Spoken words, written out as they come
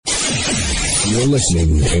You're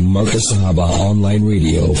listening to Marcus Sahaba Online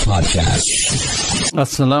Radio Podcast.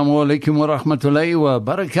 Assalamu alaikum wa rahmatullahi wa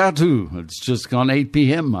barakatuh. It's just gone 8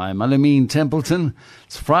 p.m. I'm Alameen, Templeton.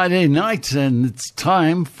 It's Friday night and it's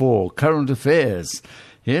time for current affairs.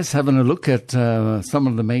 Yes, having a look at some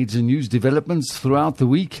of the major news developments throughout the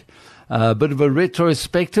week. A bit of a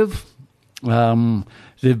retrospective. There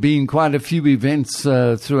have been quite a few events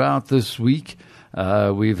throughout this week.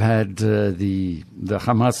 We've had the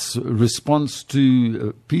Hamas response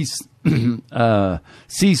to peace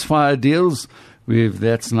ceasefire deals.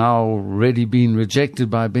 That's now already been rejected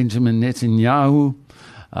by Benjamin Netanyahu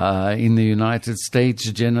in the United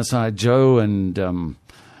States. Genocide Joe and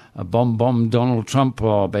bomb Donald Trump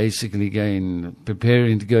are basically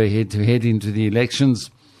preparing to go head-to-head into the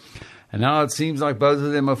elections. And now it seems like both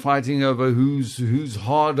of them are fighting over who's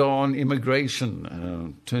harder on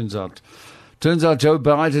immigration. Turns out Joe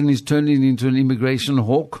Biden is turning into an immigration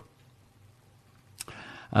hawk.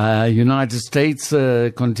 United States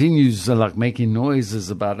continues making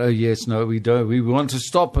noises about, oh yes, no, we don't. We want to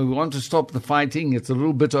stop the fighting. It's a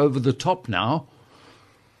little bit over the top now.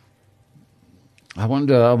 I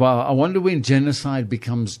wonder when genocide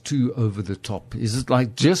becomes too over the top. Is it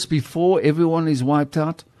like just before everyone is wiped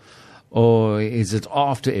out, or is it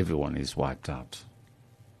after everyone is wiped out?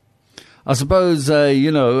 I suppose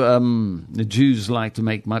the Jews like to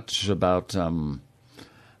make much about Holocaust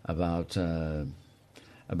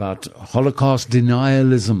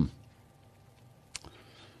denialism.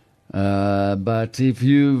 But if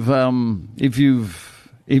you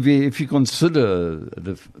consider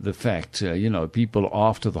the fact, people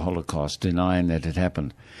after the Holocaust denying that it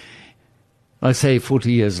happened. I say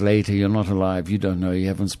 40 years later, you're not alive, you don't know, you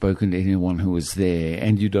haven't spoken to anyone who was there,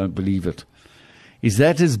 and you don't believe it. Is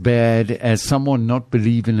that as bad as someone not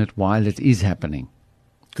believing it while it is happening?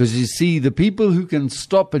 Because you see, the people who can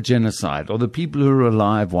stop a genocide are the people who are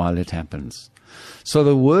alive while it happens. So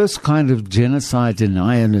the worst kind of genocide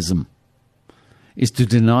denialism is to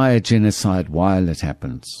deny a genocide while it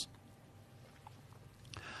happens.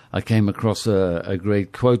 I came across a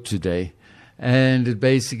great quote today, and it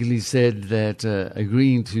basically said that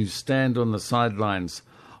agreeing to stand on the sidelines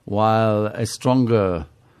while a stronger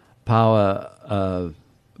power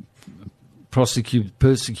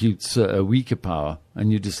persecutes a weaker power,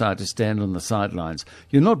 and you decide to stand on the sidelines,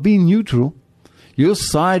 you're not being neutral. You're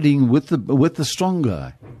siding with the strong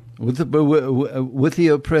guy, with the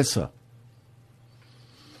oppressor.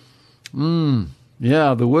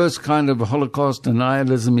 Yeah, the worst kind of Holocaust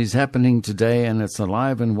denialism is happening today, and it's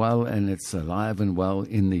alive and well, in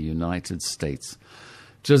the United States.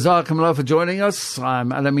 Jazakumullah for joining us.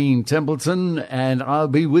 I'm Alameen Templeton, and I'll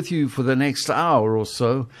be with you for the next hour or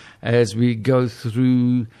so as we go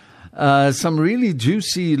through some really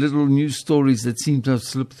juicy little news stories that seem to have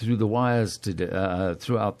slipped through the wires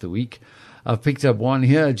throughout the week. I've picked up one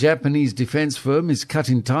here. A Japanese defense firm is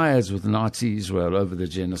cutting ties with Nazi Israel over the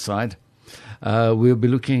genocide. We'll be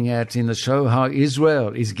looking at in the show how Israel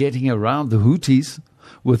is getting around the Houthis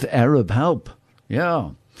with Arab help.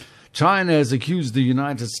 Yeah. China has accused the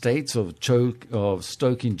United States of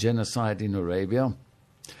stoking genocide in Arabia.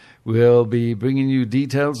 We'll be bringing you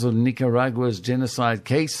details of Nicaragua's genocide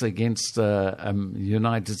case against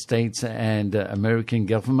United States and American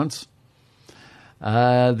governments.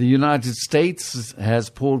 The United States has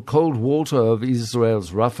poured cold water over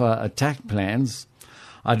Israel's Rafah attack plans.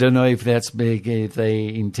 I don't know if that's big, if they're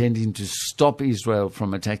intending to stop Israel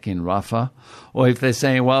from attacking Rafah, or if they're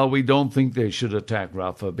saying, well, we don't think they should attack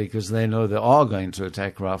Rafah because they know they are going to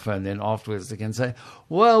attack Rafah, and then afterwards they can say,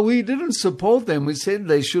 well, we didn't support them. We said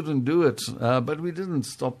they shouldn't do it, but we didn't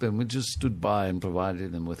stop them. We just stood by and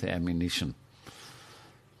provided them with ammunition.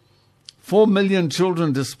 4 million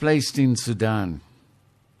children displaced in Sudan,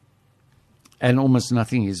 and almost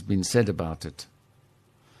nothing has been said about it.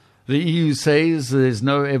 The EU says there's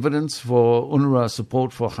no evidence for UNRWA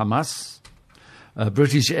support for Hamas. A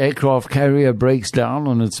British aircraft carrier breaks down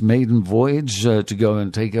on its maiden voyage to go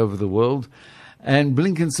and take over the world. And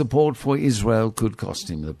Blinken's support for Israel could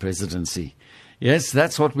cost him the presidency. Yes,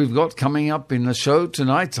 that's what we've got coming up in the show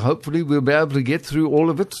tonight. Hopefully we'll be able to get through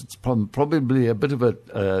all of it. It's probably a bit of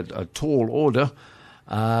a tall order.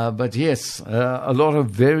 But yes, a lot of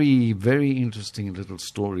very, very interesting little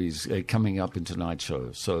stories coming up in tonight's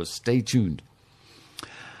show. So stay tuned.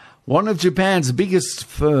 One of Japan's biggest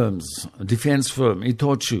firms, defense firm,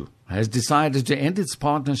 Itochu, has decided to end its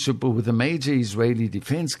partnership with a major Israeli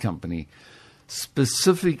defense company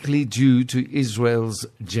specifically due to Israel's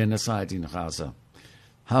genocide in Gaza.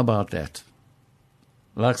 How about that?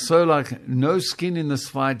 Like no skin in this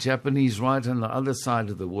fight, Japanese right on the other side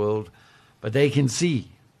of the world, but they can see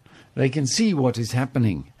They can see what is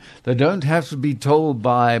happening. They don't have to be told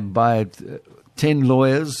by 10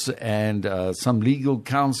 lawyers and some legal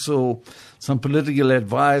counsel, some political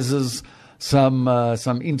advisors, some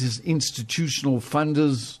institutional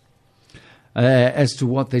funders as to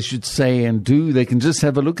what they should say and do. They can just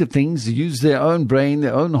have a look at things, use their own brain,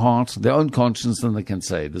 their own heart, their own conscience, and they can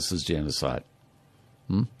say, this is genocide.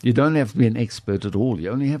 You don't have to be an expert at all. You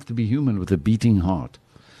only have to be human with a beating heart.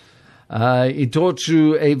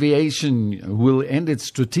 Itochu Aviation will end its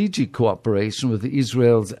strategic cooperation with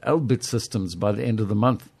Israel's Elbit systems by the end of the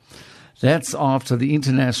month. That's after the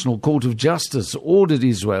International Court of Justice ordered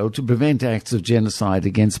Israel to prevent acts of genocide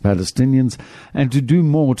against Palestinians and to do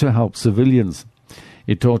more to help civilians.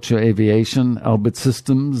 Itochu Aviation, Elbit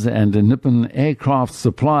Systems, and a Nippon Aircraft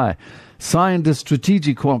Supply signed a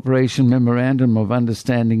strategic cooperation memorandum of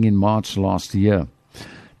understanding in March last year.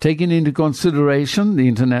 Taking into consideration the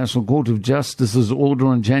International Court of Justice's order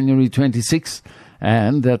on January 26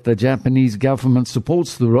 and that the Japanese government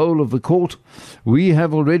supports the role of the court, we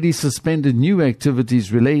have already suspended new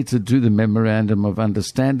activities related to the Memorandum of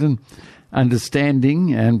Understanding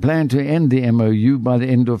and plan to end the MOU by the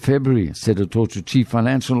end of February, said Itochu Chief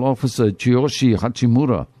Financial Officer Chiyoshi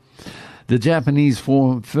Hachimura. The Japanese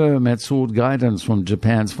firm had sought guidance from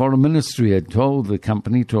Japan's foreign ministry and told the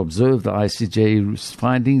company to observe the ICJ's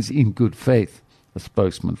findings in good faith, a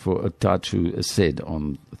spokesman for Itochu said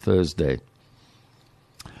on Thursday.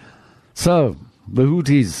 So, the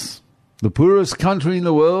Houthis, the poorest country in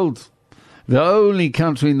the world, the only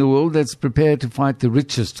country in the world that's prepared to fight the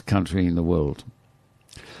richest country in the world.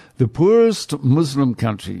 The poorest Muslim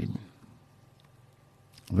country.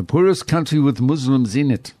 The poorest country with Muslims in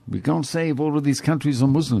it. We can't say if all of these countries are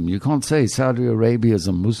Muslim. You can't say Saudi Arabia is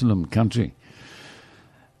a Muslim country.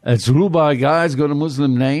 It's ruled by a guy who's got a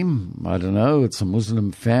Muslim name. I don't know. It's a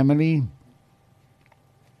Muslim family.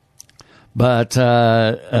 But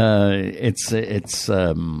its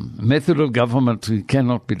method of government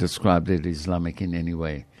cannot be described as Islamic in any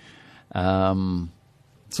way.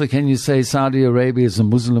 So can you say Saudi Arabia is a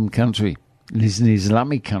Muslim country? It is an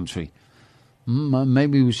Islamic country.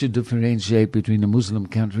 Maybe we should differentiate between a Muslim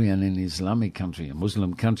country and an Islamic country. A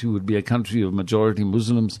Muslim country would be a country of majority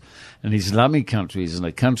Muslims. An Islamic country is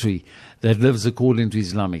a country that lives according to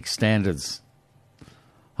Islamic standards.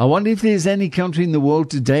 I wonder if there's any country in the world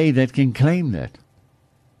today that can claim that.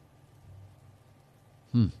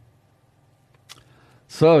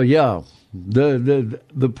 So, yeah,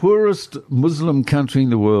 the poorest Muslim country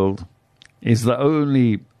in the world is the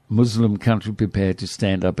only Muslim country prepared to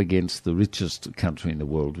stand up against the richest country in the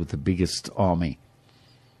world with the biggest army.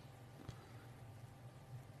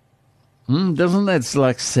 Doesn't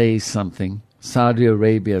that say something? Saudi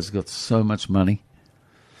Arabia has got so much money,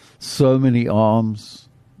 so many arms.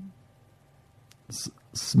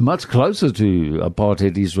 It's much closer to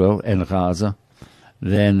apartheid Israel and Gaza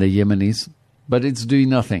than the Yemenis, but it's doing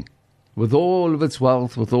nothing. With all of its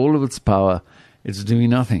wealth, with all of its power, it's doing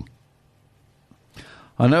nothing.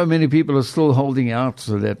 I know many people are still holding out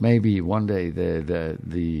so that maybe one day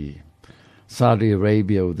the Saudi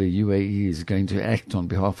Arabia or the UAE is going to act on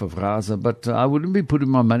behalf of Gaza, but I wouldn't be putting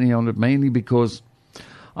my money on it, mainly because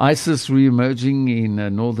ISIS re-emerging in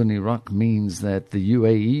northern Iraq means that the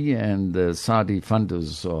UAE and the Saudi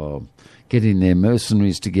funders are getting their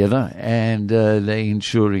mercenaries together and they're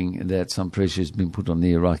ensuring that some pressure has been put on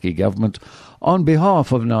the Iraqi government on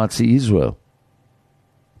behalf of Nazi Israel.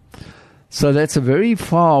 So that's a very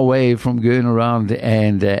far way from going around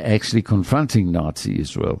and actually confronting Nazi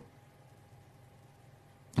Israel.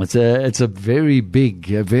 It's a very big,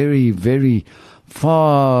 a very, very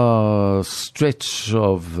far stretch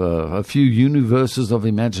of a few universes of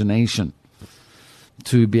imagination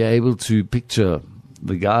to be able to picture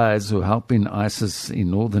the guys who are helping ISIS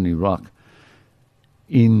in northern Iraq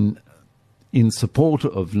in support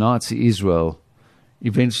of Nazi Israel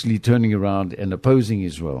eventually turning around and opposing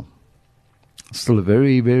Israel. Still a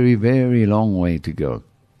very, very, very long way to go.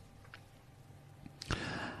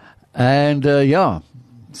 And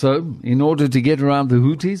so in order to get around the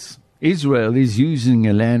Houthis, Israel is using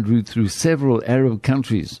a land route through several Arab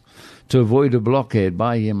countries to avoid a blockade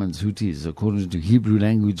by Yemen's Houthis, according to Hebrew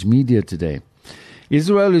language media today.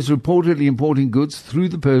 Israel is reportedly importing goods through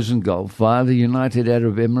the Persian Gulf via the United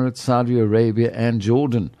Arab Emirates, Saudi Arabia and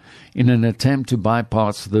Jordan in an attempt to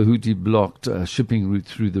bypass the Houthi-blocked shipping route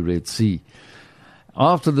through the Red Sea.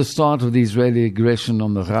 After the start of the Israeli aggression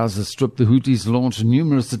on the Gaza Strip, the Houthis launched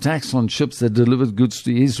numerous attacks on ships that delivered goods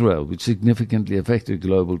to Israel, which significantly affected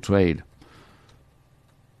global trade.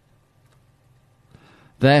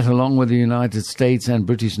 That, along with the United States and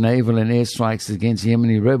British naval and airstrikes against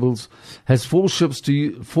Yemeni rebels, has forced ships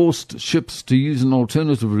to use an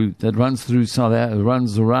alternative route that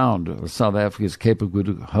runs around South Africa's Cape of Good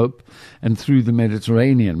Hope and through the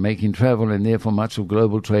Mediterranean, making travel and therefore much of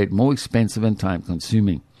global trade more expensive and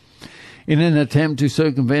time-consuming. In an attempt to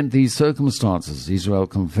circumvent these circumstances, Israel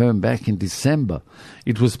confirmed back in December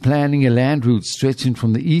it was planning a land route stretching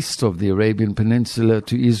from the east of the Arabian Peninsula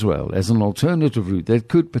to Israel as an alternative route that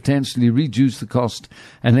could potentially reduce the cost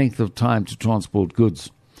and length of time to transport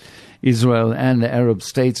goods. Israel and the Arab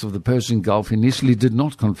states of the Persian Gulf initially did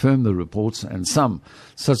not confirm the reports, and some,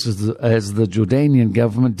 such as the Jordanian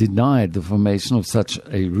government, denied the formation of such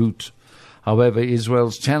a route. However,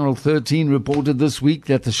 Israel's Channel 13 reported this week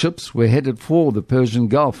that the ships were headed for the Persian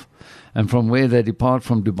Gulf, and from where they depart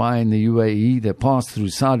from Dubai in the UAE, they pass through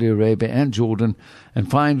Saudi Arabia and Jordan and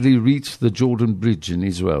finally reach the Jordan Bridge in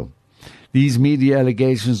Israel. These media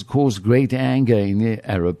allegations caused great anger in the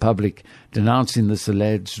Arab public, denouncing this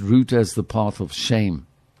alleged route as the path of shame.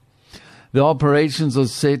 The operations are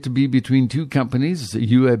said to be between two companies,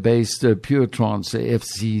 UAE-based PureTrans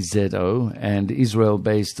FCZO and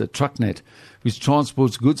Israel-based TruckNet, which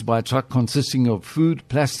transports goods by truck consisting of food,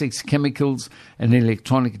 plastics, chemicals, and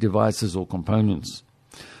electronic devices or components.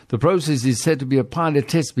 The process is said to be a pilot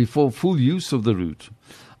test before full use of the route,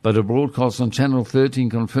 but a broadcast on Channel 13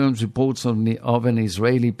 confirms reports of an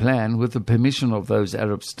Israeli plan with the permission of those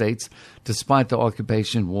Arab states, despite the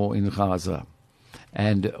occupation war in Gaza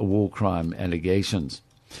and war crime allegations.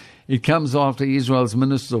 It comes after Israel's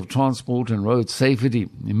Minister of Transport and Road Safety,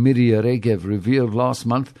 Miri Regev, revealed last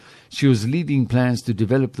month she was leading plans to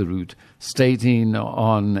develop the route, stating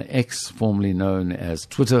on X, formerly known as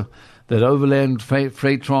Twitter, that overland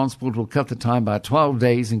freight transport will cut the time by 12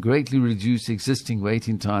 days and greatly reduce existing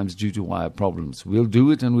waiting times due to wire problems. We'll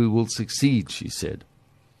do it and we will succeed, she said.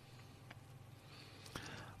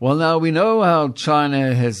 Well, now we know how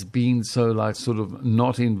China has been so sort of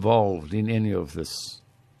not involved in any of this.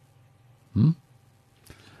 And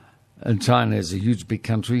China is a huge, big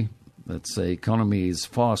country. Its economy is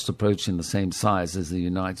fast approaching the same size as the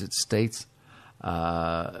United States.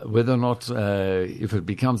 Whether or not, if it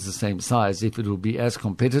becomes the same size, if it will be as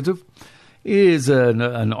competitive, is an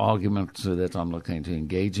argument that I'm not going to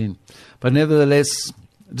engage in. But nevertheless,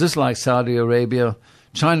 just like Saudi Arabia,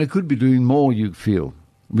 China could be doing more, you feel.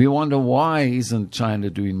 We wonder why isn't China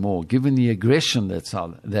doing more, given the aggression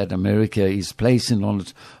that America is placing on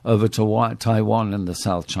it over Taiwan and the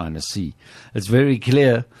South China Sea. It's very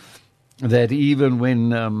clear that even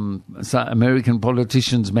when American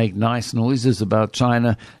politicians make nice noises about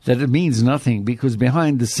China, that it means nothing, because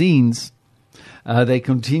behind the scenes, they're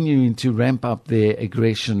continuing to ramp up their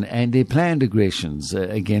aggression and their planned aggressions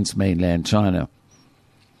against mainland China.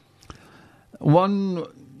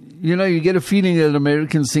 You get a feeling that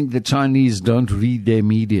Americans think the Chinese don't read their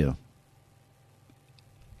media.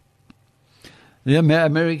 The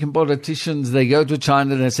American politicians, they go to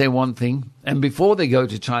China, they say one thing, and before they go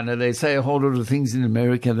to China, they say a whole lot of things in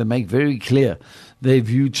America that make very clear they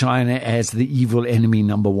view China as the evil enemy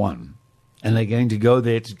number one. And they're going to go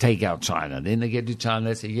there to take out China. Then they get to China,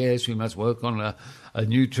 they say, yes, we must work on a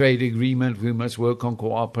new trade agreement, we must work on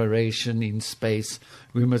cooperation in space,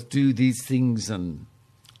 we must do these things, and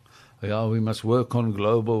we must work on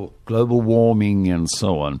global warming and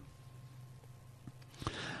so on.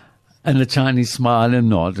 And the Chinese smile and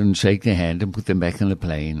nod and shake their hand and put them back on the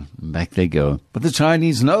plane, and back they go. But the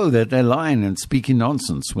Chinese know that they're lying and speaking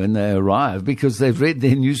nonsense when they arrive, because they've read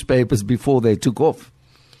their newspapers before they took off.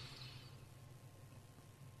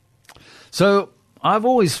 So I've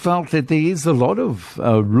always felt that there is a lot of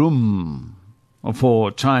room for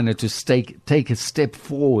China to take a step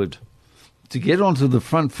forward, to get onto the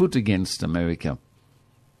front foot against America.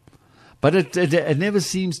 But it never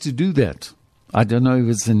seems to do that. I don't know if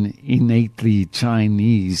it's an innately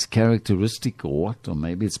Chinese characteristic or what, or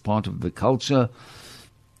maybe it's part of the culture.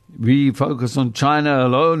 We focus on China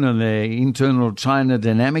alone and their internal China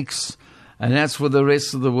dynamics, and that's for the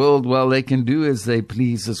rest of the world. Well, they can do as they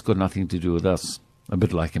please. It's got nothing to do with us. A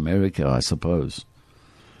bit like America, I suppose.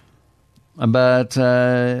 But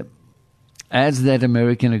as that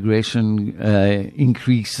American aggression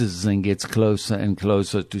increases and gets closer and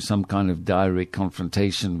closer to some kind of direct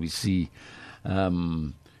confrontation, we see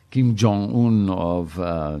Kim Jong-un of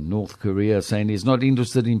North Korea saying he's not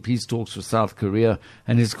interested in peace talks with South Korea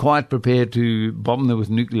and is quite prepared to bomb them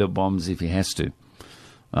with nuclear bombs if he has to.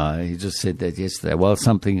 He just said that yesterday. Well,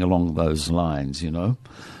 something along those lines,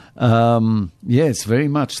 Yes, very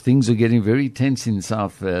much. Things are getting very tense in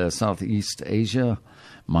Southeast Asia,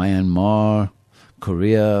 Myanmar,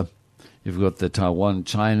 Korea, You've got the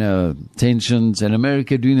Taiwan-China tensions, and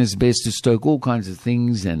America doing its best to stoke all kinds of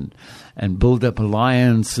things and build up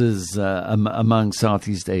alliances among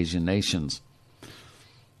Southeast Asian nations.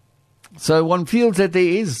 So one feels that there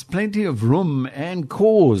is plenty of room and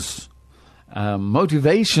cause,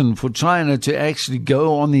 motivation for China to actually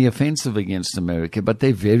go on the offensive against America, but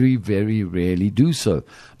they very, very rarely do so.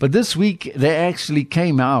 But this week they actually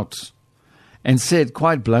came out and said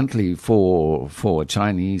quite bluntly for a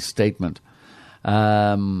Chinese statement,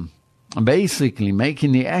 basically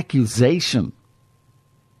making the accusation.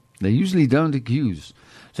 They usually don't accuse.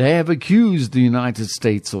 They have accused the United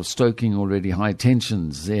States of stoking already high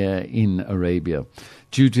tensions there in Arabia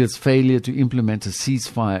due to its failure to implement a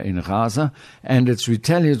ceasefire in Gaza and its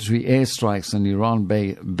retaliatory airstrikes on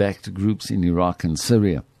Iran-backed groups in Iraq and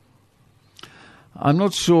Syria. I'm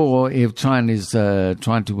not sure if China is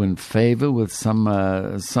trying to win favor with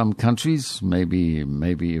some countries, maybe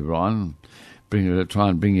Iran, try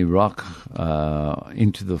and bring Iraq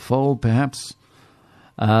into the fold, perhaps.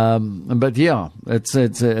 But yeah,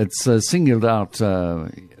 it's singled out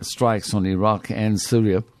strikes on Iraq and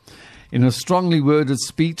Syria. In a strongly worded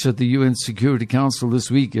speech at the UN Security Council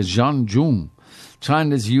this week, Zhang Jun,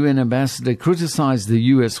 China's UN ambassador, criticized the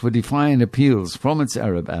U.S. for defying appeals from its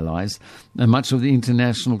Arab allies and much of the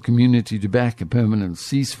international community to back a permanent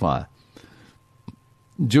ceasefire.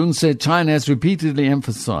 Jun said China has repeatedly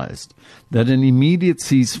emphasized that an immediate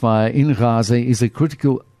ceasefire in Gaza is a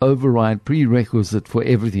critical override prerequisite for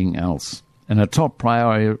everything else and a top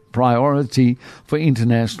priority for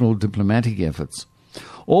international diplomatic efforts.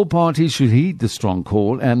 All parties should heed the strong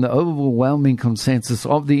call and the overwhelming consensus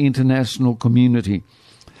of the international community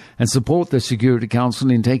and support the Security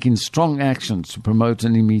Council in taking strong actions to promote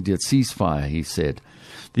an immediate ceasefire, he said.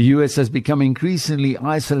 The U.S. has become increasingly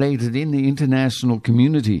isolated in the international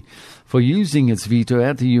community for using its veto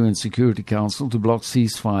at the UN Security Council to block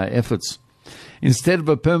ceasefire efforts. Instead of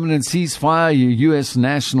a permanent ceasefire, U.S.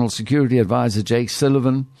 National Security Advisor Jake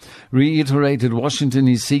Sullivan reiterated Washington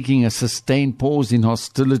is seeking a sustained pause in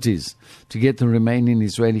hostilities to get the remaining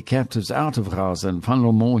Israeli captives out of Gaza and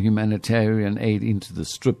funnel more humanitarian aid into the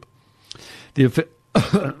Strip.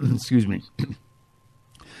 Excuse me.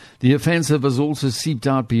 The offensive has also seeped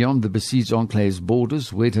out beyond the besieged enclave's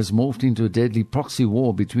borders, where it has morphed into a deadly proxy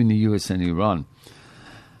war between the U.S. and Iran.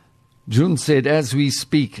 Jun said, as we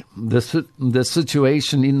speak, the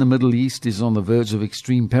situation in the Middle East is on the verge of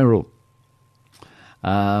extreme peril.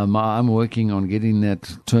 I'm working on getting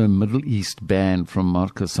that term Middle East banned from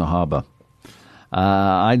Marka Sahaba.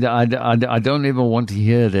 I don't ever want to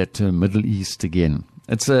hear that term Middle East again.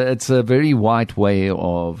 It's a very white way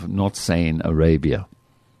of not saying Arabia.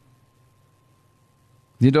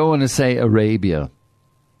 You don't want to say Arabia.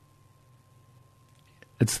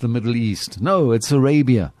 It's the Middle East. No, it's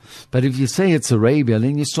Arabia. But if you say it's Arabia,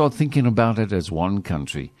 then you start thinking about it as one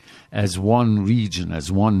country, as one region,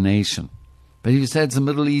 as one nation. But if you say it's the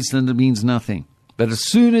Middle East, then it means nothing. But as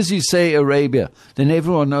soon as you say Arabia, then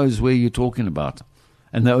everyone knows where you're talking about.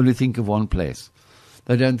 And they only think of one place.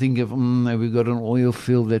 They don't think of, we've got an oil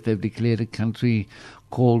field that they've declared a country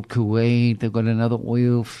called Kuwait. They've got another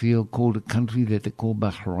oil field called a country that they call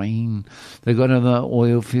Bahrain. They've got another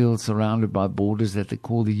oil field surrounded by borders that they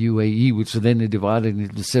call the UAE, which are then divided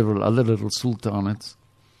into several other little sultanates.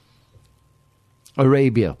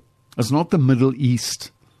 Arabia. It's not the Middle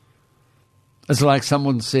East. It's like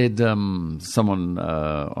someone said, someone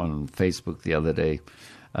on Facebook the other day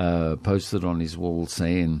posted on his wall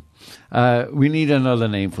saying, we need another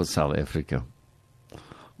name for South Africa.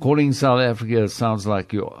 Calling South Africa sounds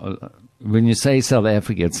like when you say South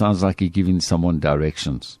Africa, it sounds like you're giving someone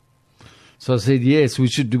directions. So I said, yes, we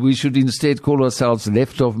should instead call ourselves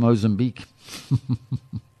Left of Mozambique.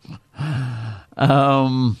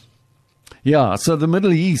 Yeah, so the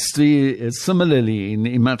Middle East, similarly,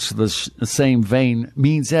 in much the same vein,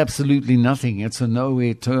 means absolutely nothing. It's a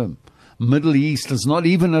nowhere term. Middle East is not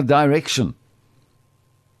even a direction.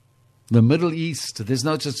 The Middle East, there's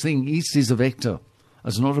no such thing. East is a vector.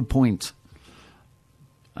 It's not a point.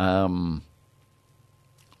 So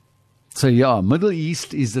yeah, Middle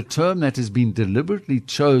East is a term that has been deliberately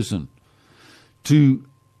chosen to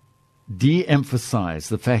de-emphasize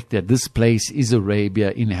the fact that this place is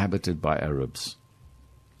Arabia inhabited by Arabs.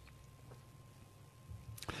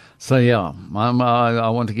 So yeah, I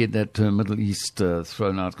want to get that term Middle East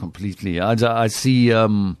thrown out completely. I see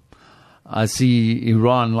Iran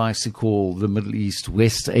likes to call the Middle East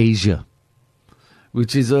West Asia,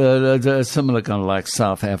 which is a similar kind of like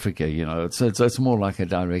South Africa, you know. It's more like a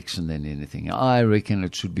direction than anything. I reckon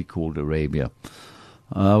it should be called Arabia.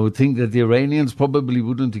 I would think that the Iranians probably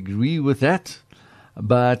wouldn't agree with that.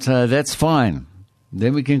 But that's fine.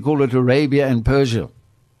 Then we can call it Arabia and Persia,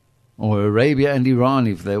 or Arabia and Iran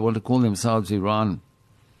if they want to call themselves Iran.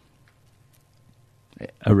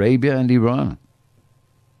 Arabia and Iran.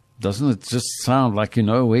 Doesn't it just sound like you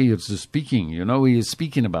know where you're speaking? You know where you're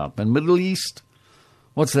speaking about. But Middle East,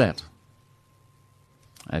 what's that?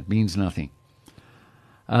 That means nothing.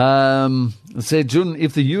 Said Jun,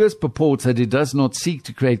 if the U.S. purports that it does not seek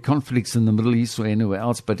to create conflicts in the Middle East or anywhere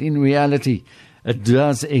else, but in reality it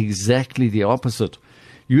does exactly the opposite.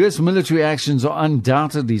 U.S. military actions are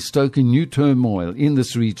undoubtedly stoking new turmoil in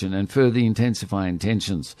this region and further intensifying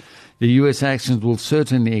tensions. The U.S. actions will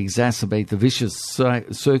certainly exacerbate the vicious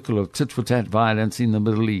circle of tit-for-tat violence in the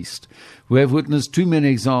Middle East. We have witnessed too many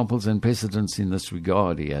examples and precedents in this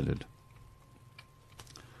regard, he added.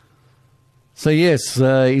 So yes,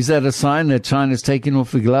 is that a sign that China's taking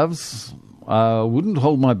off the gloves? I wouldn't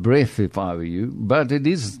hold my breath if I were you, but it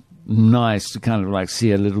is nice to kind of like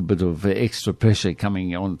see a little bit of extra pressure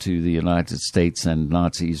coming onto the United States and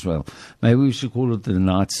Nazi Israel. Maybe we should call it the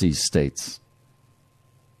Nazi states.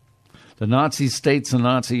 The Nazi states and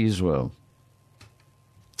Nazi Israel.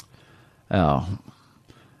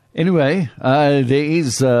 Anyway, there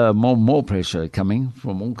is more pressure coming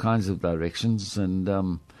from all kinds of directions,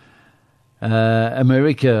 and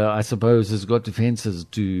America, I suppose, has got defenses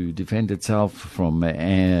to defend itself from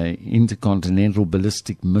intercontinental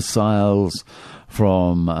ballistic missiles,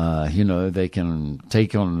 from, they can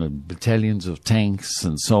take on battalions of tanks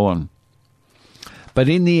and so on. But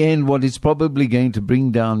in the end, what is probably going to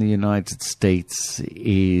bring down the United States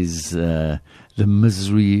is the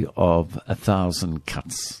misery of 1,000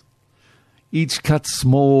 cuts. Each cut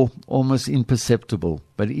small, almost imperceptible,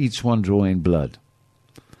 but each one drawing blood.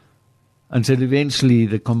 Until eventually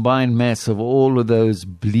the combined mass of all of those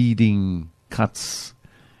bleeding cuts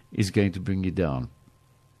is going to bring you down.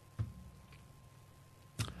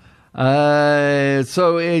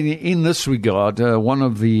 So in this regard, one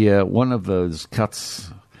of those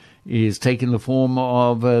cuts is taking the form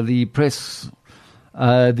of the press.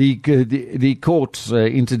 The court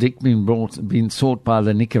interdict being sought by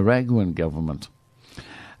the Nicaraguan government.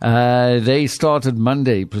 They started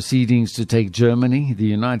Monday proceedings to take Germany, the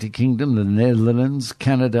United Kingdom, the Netherlands,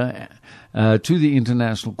 Canada to the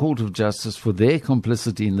International Court of Justice for their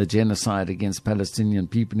complicity in the genocide against Palestinian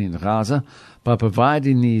people in Gaza by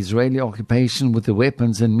providing the Israeli occupation with the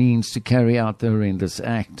weapons and means to carry out the horrendous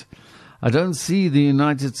act. I don't see the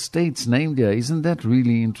United States named here. Isn't that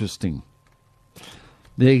really interesting?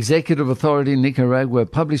 The executive authority in Nicaragua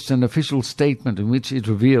published an official statement in which it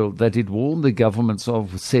revealed that it warned the governments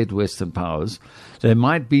of said Western powers they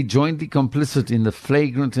might be jointly complicit in the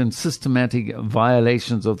flagrant and systematic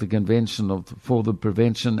violations of the Convention for the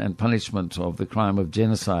Prevention and Punishment of the Crime of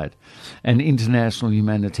Genocide and international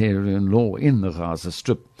humanitarian law in the Gaza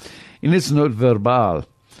Strip. In its note verbal,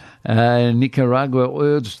 Nicaragua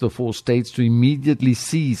urged the four states to immediately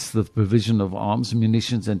cease the provision of arms,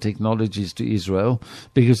 munitions and technologies to Israel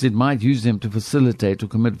because it might use them to facilitate or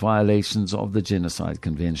commit violations of the Genocide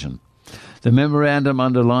Convention. The memorandum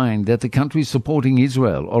underlined that the countries supporting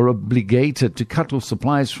Israel are obligated to cut off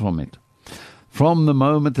supplies from it from the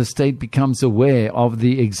moment the state becomes aware of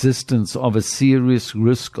the existence of a serious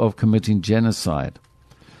risk of committing genocide.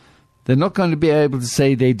 They're not going to be able to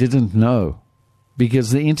say they didn't know,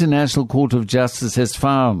 because the International Court of Justice has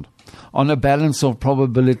found, on a balance of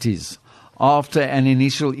probabilities, after an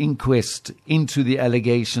initial inquest into the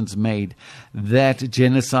allegations made, that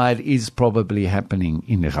genocide is probably happening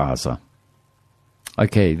in Gaza.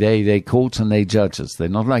 Okay, they courts and they judges. They're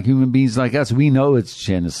not like human beings like us. We know it's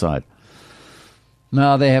genocide.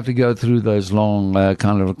 Now they have to go through those long,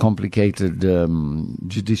 kind of complicated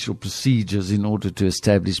judicial procedures in order to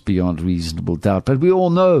establish beyond reasonable doubt. But we all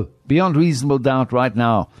know, beyond reasonable doubt right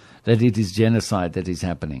now, that it is genocide that is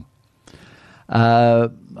happening.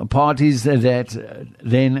 Parties that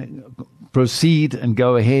then proceed and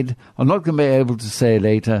go ahead are not going to be able to say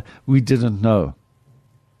later, we didn't know,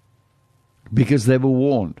 because they were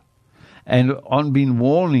warned. And on being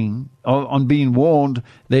warned,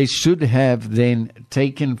 they should have then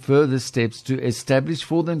taken further steps to establish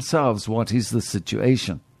for themselves what is the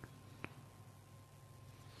situation.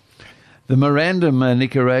 The memorandum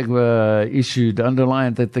Nicaragua issued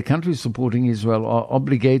underlined that the countries supporting Israel are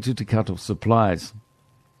obligated to cut off supplies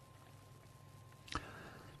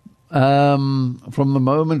from the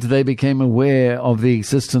moment they became aware of the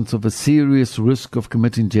existence of a serious risk of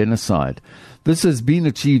committing genocide. This has been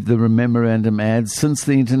achieved, the memorandum adds, since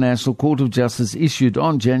the International Court of Justice issued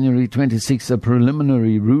on January 26 a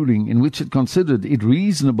preliminary ruling in which it considered it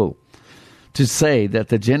reasonable to say that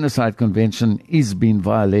the Genocide Convention is being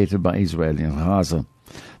violated by Israel in Gaza.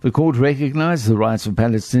 The court recognized the rights of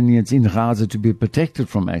Palestinians in Gaza to be protected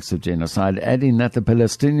from acts of genocide, adding that the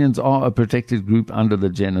Palestinians are a protected group under the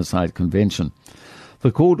Genocide Convention.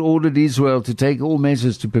 The court ordered Israel to take all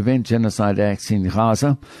measures to prevent genocide acts in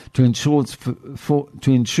Gaza, to ensure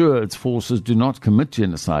its forces do not commit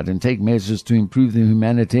genocide, and take measures to improve the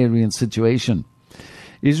humanitarian situation.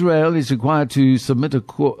 Israel is required to submit a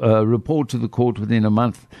report to the court within a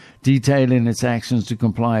month, detailing its actions to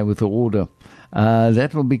comply with the order.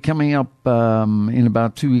 That will be coming up in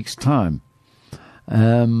about 2 weeks' time.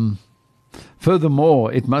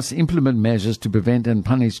 Furthermore, it must implement measures to prevent and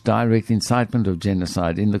punish direct incitement of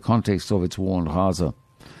genocide in the context of its war in Gaza.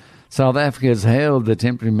 South Africa has hailed the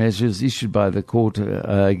temporary measures issued by the court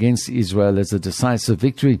against Israel as a decisive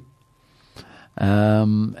victory.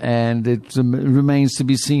 And it remains to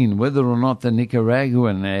be seen whether or not the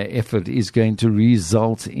Nicaraguan effort is going to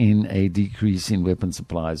result in a decrease in weapon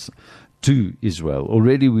supplies to Israel.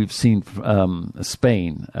 Already we've seen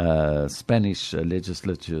Spanish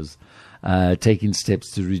legislatures taking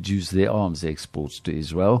steps to reduce their arms exports to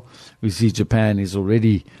Israel. We see Japan is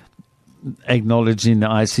already acknowledging the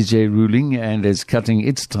ICJ ruling and is cutting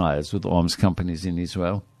its ties with arms companies in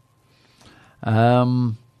Israel.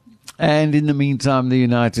 And in the meantime, the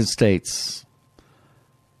United States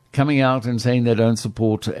coming out and saying they don't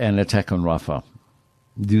support an attack on Rafah.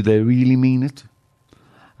 Do they really mean it?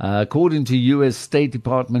 According to U.S. State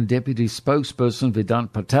Department Deputy Spokesperson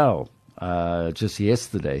Vedant Patel, just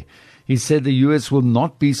yesterday, he said the U.S. will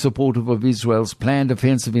not be supportive of Israel's planned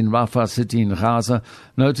offensive in Rafah city in Gaza,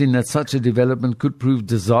 noting that such a development could prove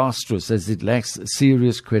disastrous as it lacks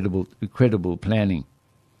serious credible planning.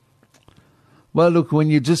 Well, look, when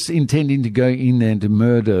you're just intending to go in there and to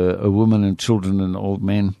murder a woman and children and old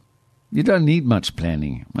men, you don't need much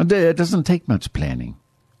planning. It doesn't take much planning.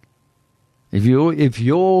 If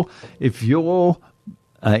your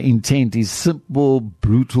intent is simple,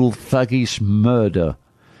 brutal, thuggish murder,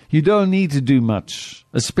 you don't need to do much,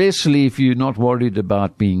 especially if you're not worried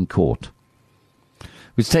about being caught.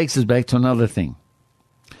 Which takes us back to another thing.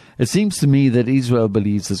 It seems to me that Israel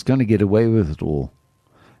believes it's going to get away with it all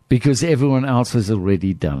because everyone else has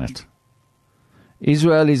already done it.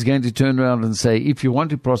 Israel is going to turn around and say, if you want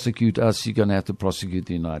to prosecute us, you're going to have to prosecute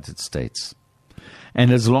the United States.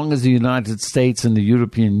 And as long as the United States and the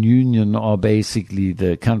European Union are basically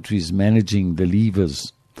the countries managing the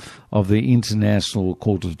levers of the International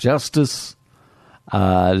Court of Justice,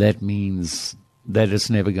 that means that it's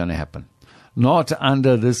never going to happen. Not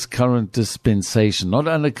under this current dispensation, not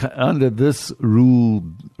under this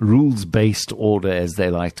rules-based order, as they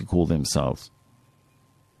like to call themselves.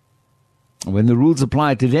 When the rules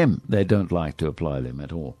apply to them, they don't like to apply them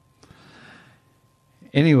at all.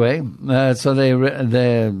 Anyway, so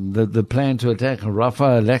the plan to attack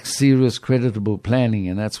Rafah lacks serious, creditable planning,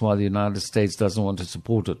 and that's why the United States doesn't want to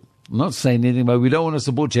support it. I'm not saying anything, but we don't want to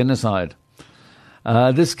support genocide.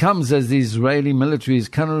 This comes as the Israeli military is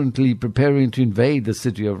currently preparing to invade the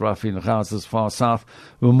city of Rafah in Gaza's far south,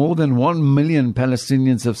 where more than 1 million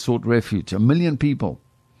Palestinians have sought refuge. 1 million people.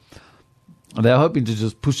 They're hoping to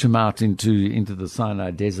just push them out into the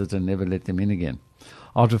Sinai desert and never let them in again.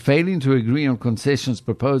 After failing to agree on concessions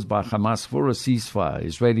proposed by Hamas for a ceasefire,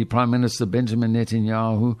 Israeli Prime Minister Benjamin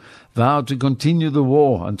Netanyahu vowed to continue the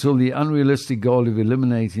war until the unrealistic goal of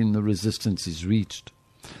eliminating the resistance is reached.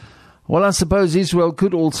 Well, I suppose Israel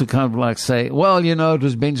could also kind of like say, well, you know, it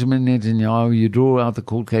was Benjamin Netanyahu. You draw out the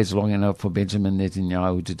court case long enough for Benjamin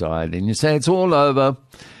Netanyahu to die. Then you say it's all over.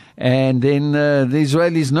 And then the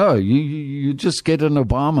Israelis know, you just get an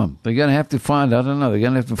Obama. They're going to have to find, I don't know, they're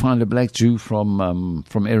going to have to find a black Jew from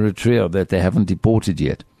Eritrea that they haven't deported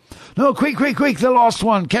yet. No, quick, the last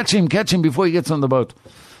one. Catch him before he gets on the boat.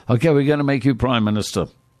 Okay, we're going to make you prime minister.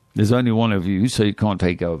 There's only one of you, so you can't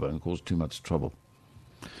take over and cause too much trouble.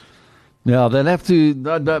 Yeah, they'll have to,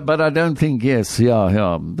 but I don't think, yes,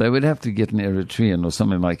 yeah. They would have to get an Eritrean or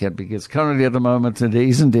something like that, because currently at the moment there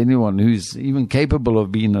isn't anyone who's even capable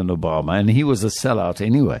of being an Obama, and he was a sellout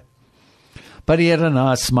anyway. But he had a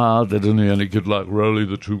nice smile, didn't he, and he could like rally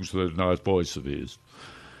the troops with that nice voice of his.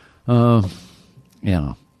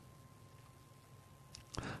 Yeah.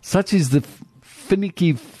 Such is the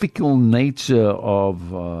finicky, fickle nature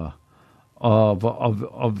of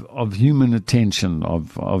human attention,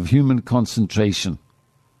 of human concentration.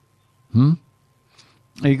 You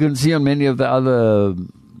can see on many of the other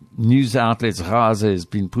news outlets, Gaza has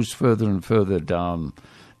been pushed further and further down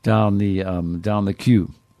the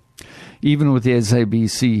queue. Even with the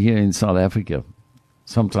SABC here in South Africa,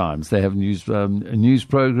 sometimes they have news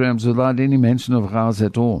programs without any mention of Gaza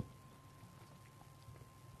at all.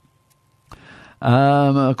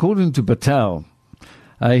 According to Patel,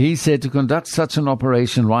 he said to conduct such an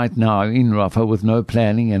operation right now in Rafah with no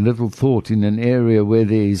planning and little thought in an area where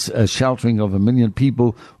there is a sheltering of 1 million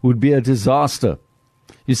people would be a disaster.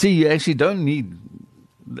 You see, you actually don't need,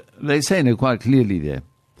 they're saying it quite clearly there.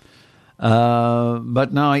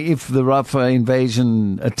 But now if the Rafah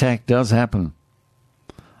invasion attack does happen,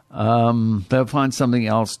 they'll find something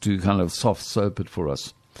else to kind of soft soap it for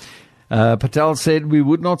us. Patel said, we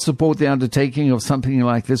would not support the undertaking of something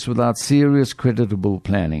like this without serious, creditable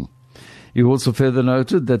planning. He also further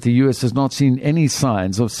noted that the U.S. has not seen any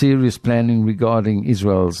signs of serious planning regarding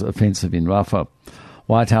Israel's offensive in Rafah.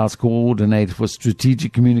 White House Coordinator for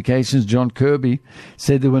Strategic Communications, John Kirby,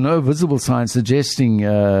 said there were no visible signs suggesting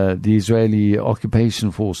the Israeli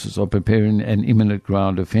occupation forces are preparing an imminent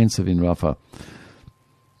ground offensive in Rafah.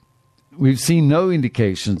 We've seen no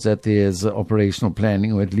indications that there's operational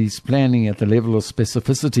planning, or at least planning at the level of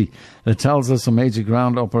specificity that tells us a major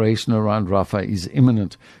ground operation around Rafah is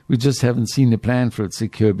imminent. We just haven't seen a plan for it,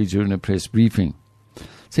 said Kirby during a press briefing.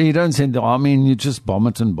 So you don't send the army and you just bomb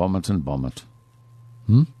it and bomb it and bomb it.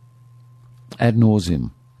 Ad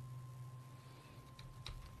nauseum.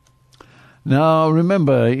 Now,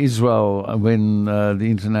 remember Israel, when the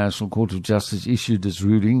International Court of Justice issued its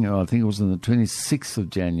ruling, I think it was on the 26th of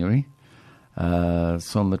January.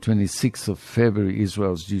 So on the 26th of February,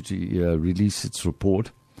 Israel is due to release its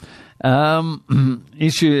report. On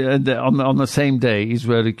the same day,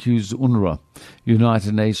 Israel accused UNRWA,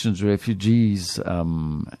 United Nations Refugees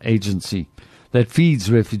Agency, that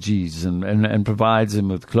feeds refugees and provides them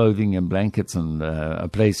with clothing and blankets and a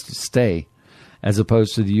place to stay, as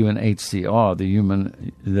opposed to the UNHCR,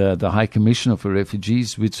 the High Commissioner for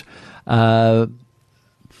Refugees, which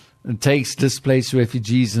takes displaced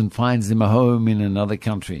refugees and finds them a home in another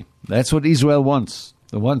country. That's what Israel wants.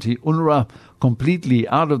 They want the UNRWA completely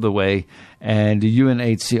out of the way and the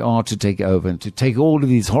UNHCR to take over and to take all of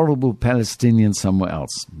these horrible Palestinians somewhere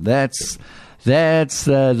else. That's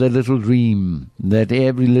the little dream that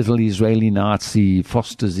every little Israeli Nazi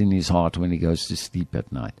fosters in his heart when he goes to sleep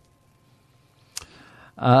at night.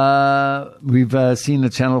 We've seen a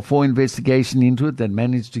Channel 4 investigation into it that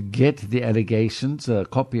managed to get the allegations, a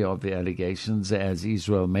copy of the allegations as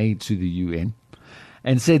Israel made to the UN,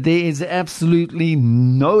 and said there is absolutely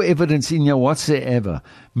no evidence in here whatsoever,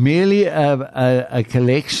 merely a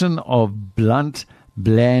collection of blunt,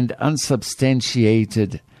 bland,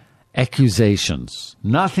 unsubstantiated accusations.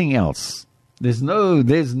 Nothing else. There's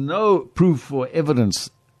no proof or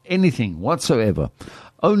evidence, anything whatsoever.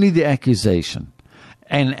 Only the accusation.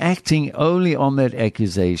 And acting only on that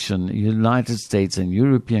accusation, the United States and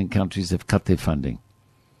European countries have cut their funding.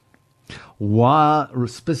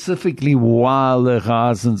 Specifically while the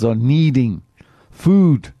Gazans are needing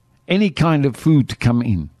food, any kind of food to come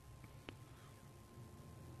in.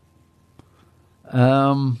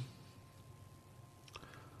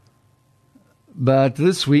 But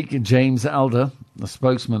this week, James Alder, the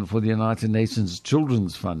spokesman for the United Nations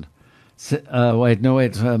Children's Fund, I've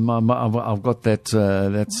got that.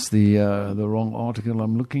 That's the wrong article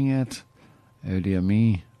I'm looking at. Oh dear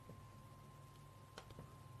me.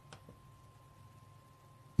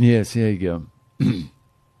 Yes, here you go.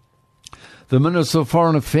 The Minister of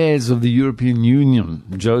Foreign Affairs of the European Union,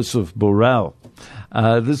 Joseph Borrell,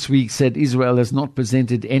 this week said Israel has not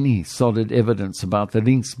presented any solid evidence about the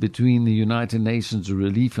links between the United Nations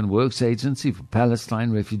Relief and Works Agency for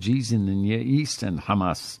Palestine refugees in the Near East and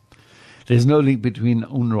Hamas. There's no link between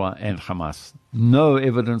UNRWA and Hamas. No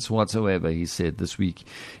evidence whatsoever, he said this week.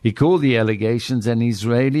 He called the allegations an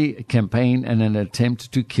Israeli campaign and an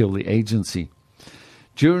attempt to kill the agency.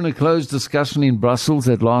 During a closed discussion in Brussels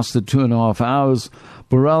that lasted 2.5 hours,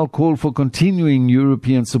 Borrell called for continuing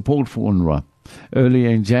European support for UNRWA.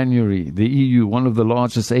 Earlier in January, the EU, one of the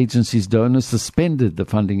largest agency's donors, suspended the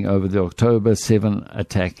funding over the October 7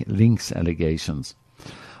 attack links allegations.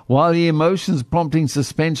 While the emotions prompting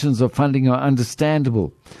suspensions of funding are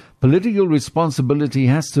understandable, political responsibility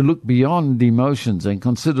has to look beyond emotions and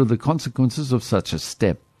consider the consequences of such a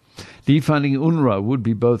step. Defunding UNRWA would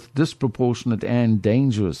be both disproportionate and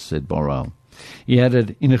dangerous, said Borrell. He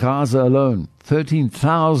added, in Gaza alone,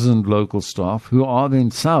 13,000 local staff, who are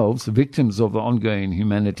themselves victims of the ongoing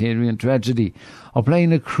humanitarian tragedy, are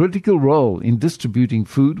playing a critical role in distributing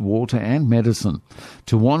food, water and medicine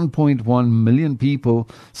to 1.1 million people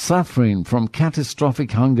suffering from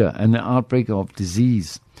catastrophic hunger and the outbreak of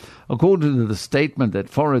disease. According to the statement that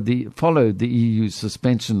followed the EU's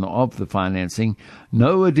suspension of the financing,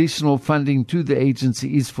 no additional funding to the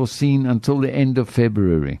agency is foreseen until the end of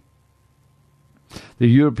February. The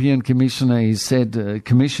European Commission is said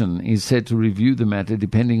to review the matter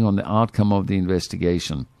depending on the outcome of the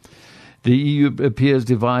investigation. The EU appears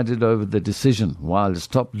divided over the decision, while its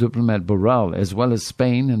top diplomat Borrell, as well as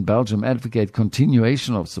Spain and Belgium, advocate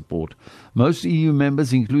continuation of support. Most EU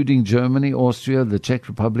members, including Germany, Austria, the Czech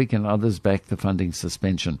Republic and others, back the funding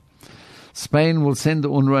suspension. Spain will send the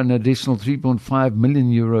UNRWA an additional 3.5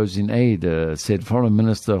 million euros in aid, said Foreign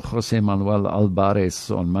Minister José Manuel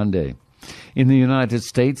Álvarez on Monday. In the United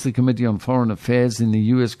States, the Committee on Foreign Affairs in the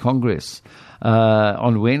U.S. Congress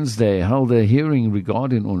on Wednesday held a hearing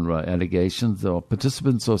regarding UNRWA allegations. The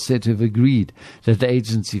participants are said to have agreed that the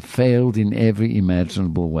agency failed in every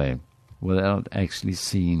imaginable way without actually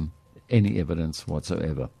seeing any evidence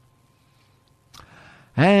whatsoever.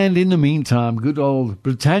 And in the meantime, good old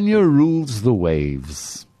Britannia rules the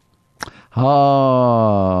waves.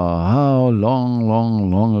 How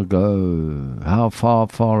long ago, how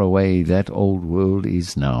far away that old world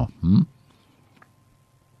is now.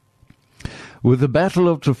 With the Battle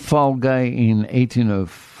of Trafalgar in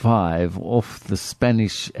 1805 off the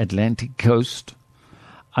Spanish Atlantic coast,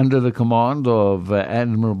 under the command of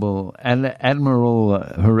Admiral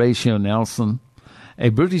Horatio Nelson, a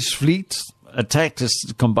British fleet attacked a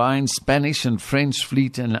combined Spanish and French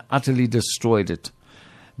fleet and utterly destroyed it,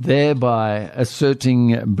 thereby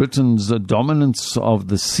asserting Britain's dominance of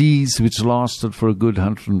the seas, which lasted for a good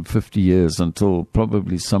 150 years until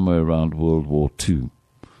probably somewhere around World War II.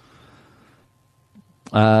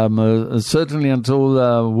 Certainly until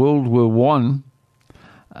World War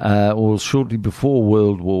I, or shortly before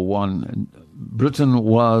World War I, Britain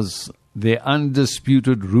was the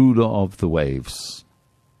undisputed ruler of the waves.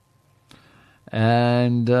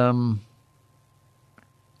 And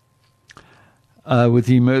with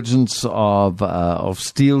the emergence of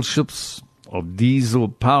steel ships, of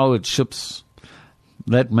diesel-powered ships,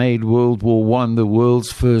 that made World War I the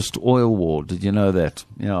world's first oil war. Did you know that?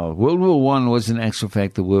 World War I was in actual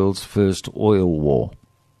fact the world's first oil war.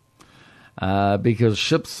 Because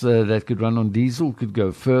ships that could run on diesel could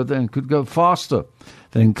go further and could go faster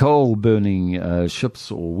than coal-burning ships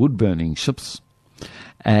or wood-burning ships.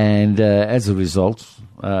 And as a result,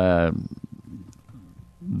 the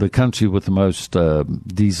country with the most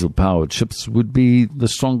diesel-powered ships would be the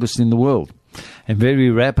strongest in the world. And very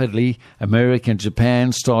rapidly, America and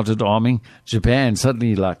Japan started arming. Japan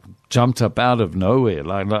suddenly jumped up out of nowhere,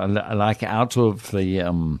 like out of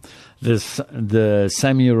the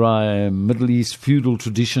samurai Middle East feudal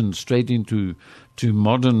tradition, straight into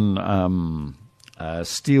modern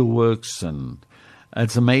steelworks, and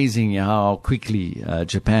it's amazing how quickly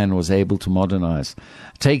Japan was able to modernize,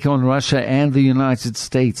 take on Russia and the United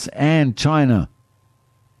States and China.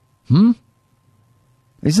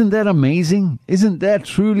 Isn't that amazing? Isn't that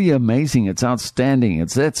truly amazing? It's outstanding.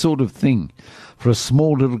 It's that sort of thing for a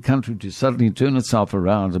small little country to suddenly turn itself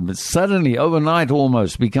around and suddenly, overnight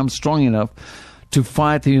almost, become strong enough to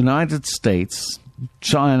fight the United States,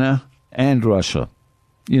 China, and Russia.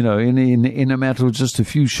 In a matter of just a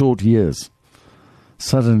few short years.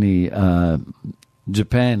 Suddenly,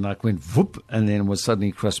 Japan went whoop and then was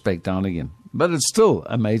suddenly crushed back down again. But it's still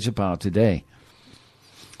a major power today.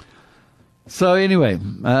 So anyway,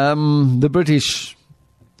 the British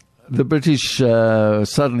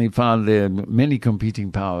suddenly found there many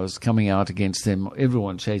competing powers coming out against them.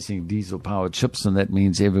 Everyone chasing diesel-powered ships, and that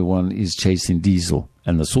means everyone is chasing diesel,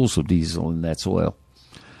 and the source of diesel, and that's oil.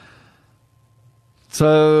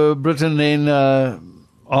 So Britain then,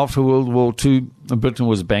 after World War II, Britain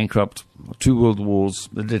was bankrupt. 2 world wars.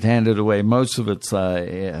 It handed away most of its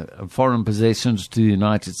foreign possessions to the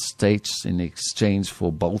United States in exchange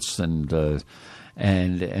for bolts and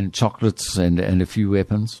chocolates and a few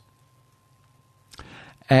weapons.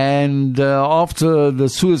 And after the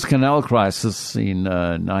Suez Canal crisis in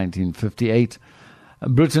 1958,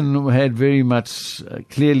 Britain had very much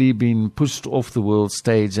clearly been pushed off the world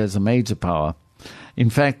stage as a major power. In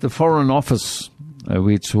fact, the Foreign Office,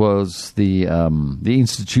 which was the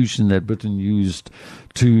institution that Britain used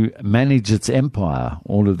to manage its empire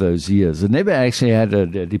all of those years. It never actually had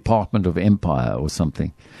a Department of Empire or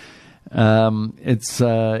something.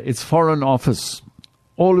 Its Foreign Office,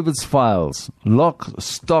 all of its files, lock,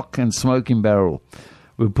 stock, and smoking barrel,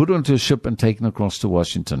 were put onto a ship and taken across to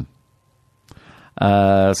Washington.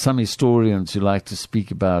 Some historians who like to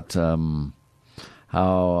speak about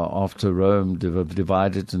how after Rome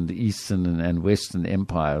divided into Eastern and Western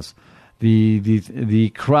empires,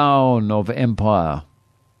 the crown of empire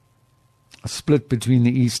split between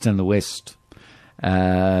the East and the West.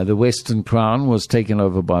 The Western crown was taken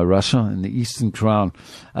over by Russia, and the Eastern crown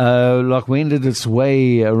wended its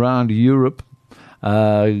way around Europe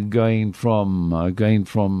going from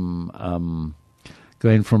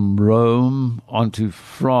Rome onto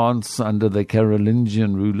France under the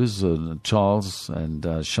Carolingian rulers, Charles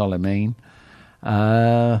and Charlemagne.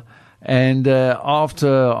 And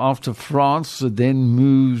after France, then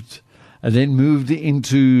moved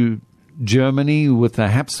into Germany with the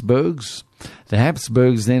Habsburgs. The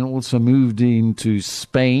Habsburgs then also moved into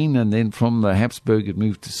Spain, and then from the Habsburg it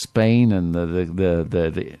moved to Spain, and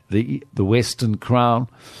the Western crown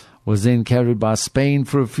was then carried by Spain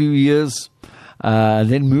for a few years.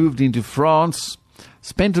 Then moved into France,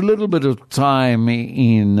 spent a little bit of time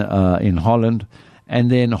in Holland, and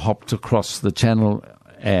then hopped across the Channel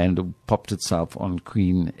and popped itself on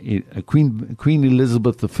Queen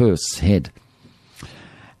Elizabeth I's head.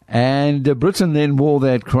 And Britain then wore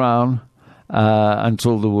that crown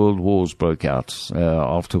until the World Wars broke out,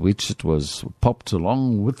 after which it was popped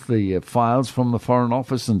along with the files from the Foreign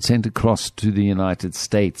Office and sent across to the United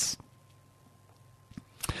States.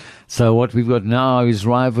 So what we've got now is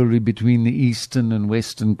rivalry between the Eastern and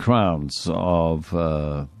Western crowns of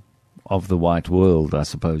the white world, I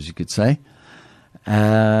suppose you could say.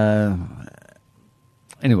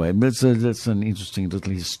 Anyway, that's an interesting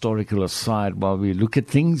little historical aside while we look at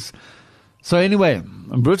things. So anyway,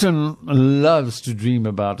 Britain loves to dream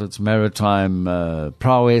about its maritime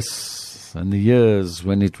prowess and the years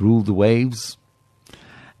when it ruled the waves.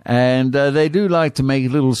 And they do like to make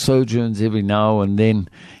little sojourns every now and then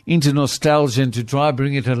into nostalgia and to try to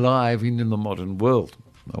bring it alive in the modern world.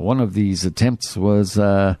 One of these attempts was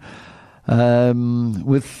with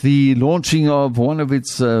the launching of one of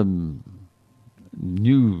its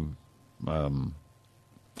new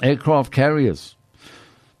aircraft carriers.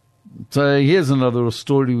 So here's another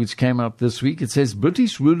story which came up this week. It says,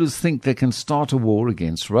 British rulers think they can start a war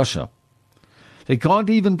against Russia. They can't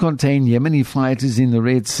even contain Yemeni fighters in the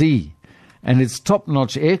Red Sea, and its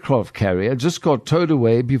top-notch aircraft carrier just got towed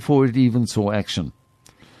away before it even saw action.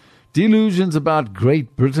 Delusions about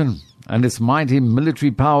Great Britain and its mighty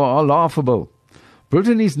military power are laughable.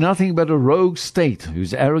 Britain is nothing but a rogue state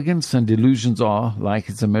whose arrogance and delusions are, like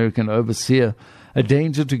its American overseer, a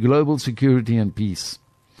danger to global security and peace.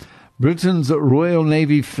 Britain's Royal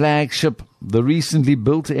Navy flagship, the recently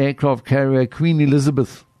built aircraft carrier Queen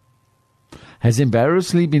Elizabeth, has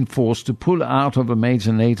embarrassingly been forced to pull out of a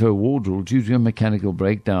major NATO war drill due to a mechanical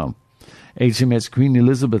breakdown. HMS Queen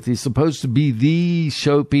Elizabeth is supposed to be the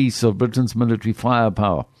showpiece of Britain's military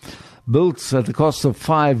firepower. Built at the cost of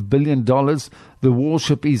 $5 billion, the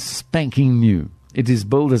warship is spanking new. It is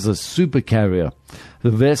billed as a supercarrier.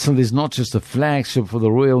 The vessel is not just a flagship for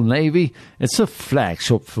the Royal Navy, it's a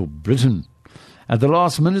flagship for Britain. At the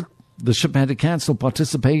last minute, the ship had to cancel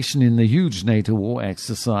participation in the huge NATO war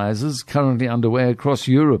exercises currently underway across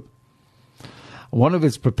Europe. One of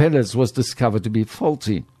its propellers was discovered to be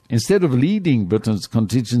faulty. Instead of leading Britain's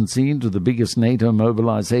contingency into the biggest NATO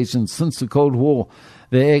mobilization since the Cold War,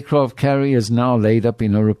 the aircraft carrier is now laid up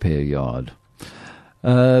in a repair yard.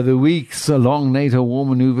 The weeks-long NATO war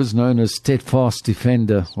maneuvers known as Steadfast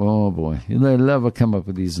Defender. Oh, boy. They love to come up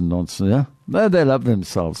with these nonsense, yeah? They love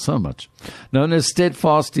themselves so much. Known as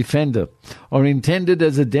Steadfast Defender, are intended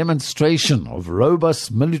as a demonstration of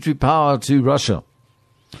robust military power to Russia.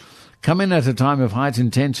 Coming at a time of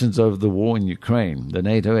heightened tensions over the war in Ukraine, the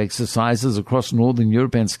NATO exercises across Northern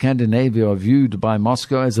Europe and Scandinavia are viewed by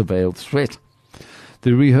Moscow as a veiled threat.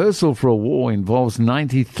 The rehearsal for a war involves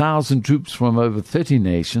 90,000 troops from over 30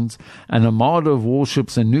 nations, an armada of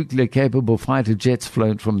warships and nuclear-capable fighter jets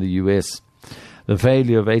flown from the US. The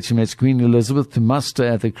failure of HMS Queen Elizabeth to muster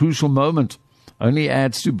at the crucial moment only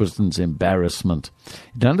adds to Britain's embarrassment.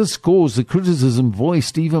 It underscores the criticism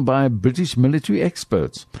voiced even by British military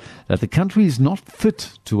experts that the country is not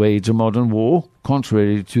fit to wage a modern war,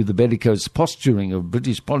 contrary to the bellicose posturing of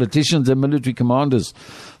British politicians and military commanders.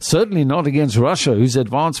 Certainly not against Russia, whose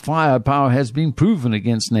advanced firepower has been proven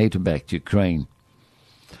against NATO-backed Ukraine.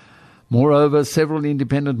 Moreover, several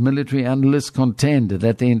independent military analysts contend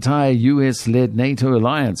that the entire US-led NATO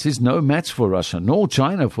alliance is no match for Russia, nor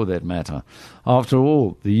China for that matter. After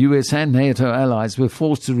all, the US and NATO allies were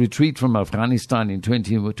forced to retreat from Afghanistan in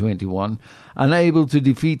 2021, unable to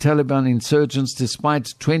defeat Taliban insurgents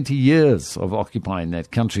despite 20 years of occupying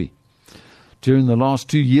that country. During the last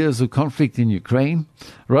 2 years of conflict in Ukraine,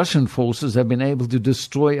 Russian forces have been able to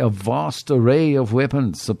destroy a vast array of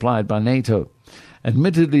weapons supplied by NATO.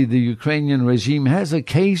 Admittedly, the Ukrainian regime has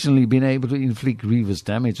occasionally been able to inflict grievous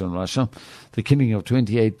damage on Russia. The killing of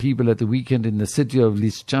 28 people at the weekend in the city of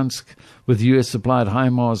Lysychansk with US-supplied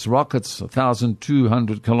HIMARS rockets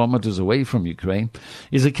 1,200 kilometers away from Ukraine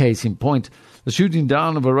is a case in point. The shooting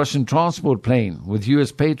down of a Russian transport plane with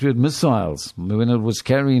U.S. Patriot missiles when it was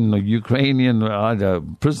carrying Ukrainian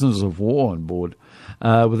prisoners of war on board,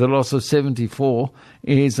 with a loss of 74,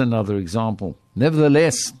 is another example.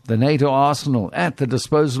 Nevertheless, the NATO arsenal at the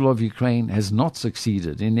disposal of Ukraine has not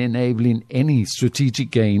succeeded in enabling any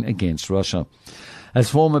strategic gain against Russia.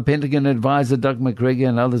 As former Pentagon advisor Doug McGregor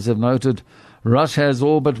and others have noted, Russia has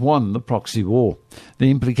all but won the proxy war.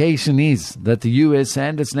 The implication is that the US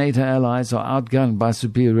and its NATO allies are outgunned by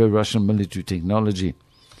superior Russian military technology.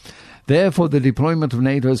 Therefore, the deployment of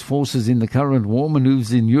NATO's forces in the current war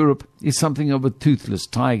maneuvers in Europe is something of a toothless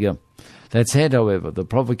tiger. That said, however, the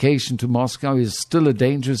provocation to Moscow is still a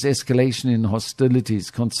dangerous escalation in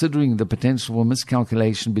hostilities, considering the potential for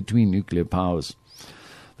miscalculation between nuclear powers.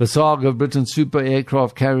 The saga of Britain's super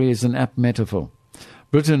aircraft carrier is an apt metaphor.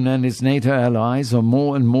 Britain and its NATO allies are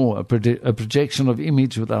more and more a projection of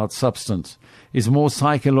image without substance. It's more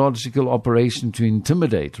psychological operation to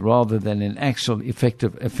intimidate rather than an actual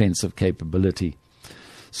effective offensive capability.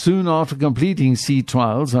 Soon after completing sea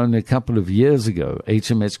trials only a couple of years ago,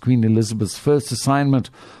 HMS Queen Elizabeth's first assignment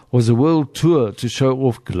was a world tour to show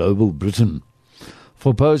off global Britain.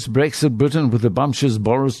 For post-Brexit Britain, with the bumptious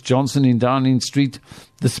Boris Johnson in Downing Street,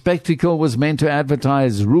 the spectacle was meant to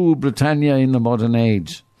advertise Rule Britannia in the modern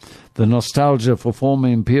age. The nostalgia for former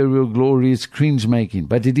imperial glory is cringe-making,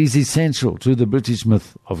 but it is essential to the British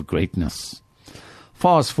myth of greatness.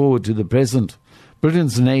 Fast forward to the present.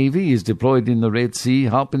 Britain's Navy is deployed in the Red Sea,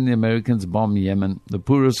 helping the Americans bomb Yemen, the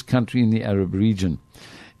poorest country in the Arab region.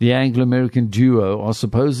 The Anglo-American duo are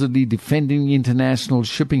supposedly defending international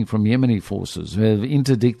shipping from Yemeni forces who have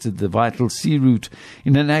interdicted the vital sea route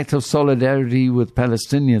in an act of solidarity with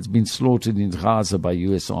Palestinians being slaughtered in Gaza by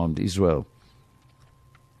US armed Israel.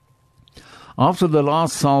 After the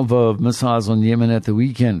last salvo of missiles on Yemen at the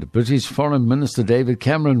weekend, British Foreign Minister David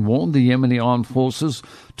Cameron warned the Yemeni armed forces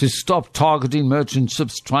to stop targeting merchant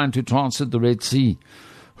ships trying to transit the Red Sea.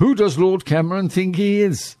 Who does Lord Cameron think he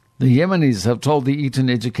is? The Yemenis have told the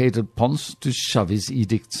Eton-educated Ponce to shove his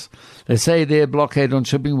edicts. They say their blockade on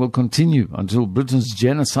shipping will continue until Britain's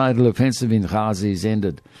genocidal offensive in Gaza is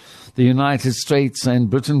ended. The United States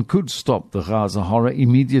and Britain could stop the Gaza horror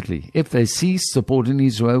immediately if they cease supporting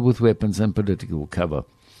Israel with weapons and political cover.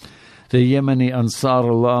 The Yemeni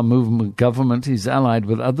Ansar Allah movement government is allied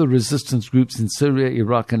with other resistance groups in Syria,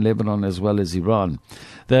 Iraq and Lebanon as well as Iran.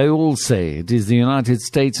 They all say it is the United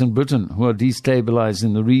States and Britain who are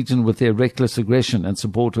destabilizing the region with their reckless aggression and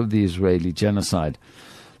support of the Israeli genocide.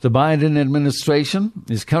 The Biden administration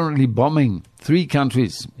is currently bombing 3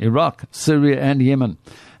 countries, Iraq, Syria and Yemen,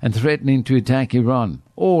 and threatening to attack Iran,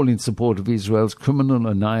 all in support of Israel's criminal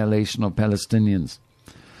annihilation of Palestinians.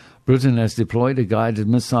 Britain has deployed a guided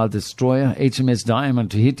missile destroyer, HMS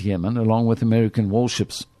Diamond, to hit Yemen along with American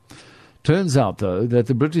warships. Turns out, though, that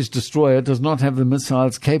the British destroyer does not have the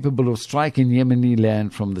missiles capable of striking Yemeni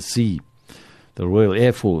land from the sea. The Royal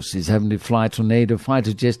Air Force is having to fly tornado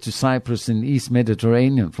fighter jets to Cyprus in the East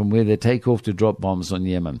Mediterranean, from where they take off to drop bombs on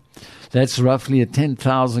Yemen. That's roughly a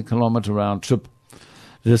 10,000-kilometer round trip.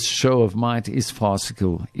 This show of might is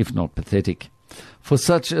farcical, if not pathetic. For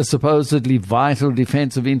such a supposedly vital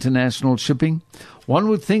defense of international shipping, one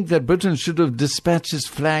would think that Britain should have dispatched its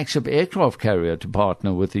flagship aircraft carrier to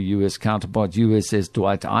partner with the US counterpart USS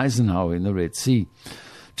Dwight Eisenhower in the Red Sea.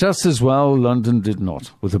 Just as well, London did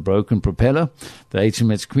not. With a broken propeller, the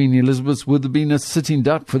HMS Queen Elizabeth would have been a sitting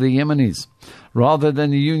duck for the Yemenis. Rather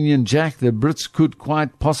than the Union Jack, the Brits could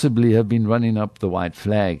quite possibly have been running up the white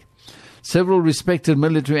flag. Several respected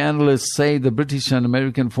military analysts say the British and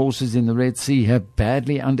American forces in the Red Sea have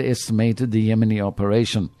badly underestimated the Yemeni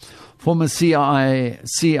operation. Former CIA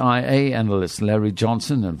analyst Larry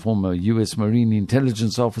Johnson and former U.S. Marine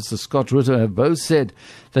Intelligence Officer Scott Ritter have both said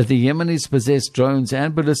that the Yemenis possess drones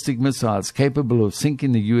and ballistic missiles capable of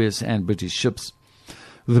sinking the U.S. and British ships.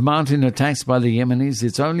 With the mounting attacks by the Yemenis,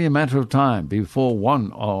 it's only a matter of time before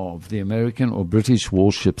one of the American or British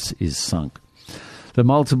warships is sunk. The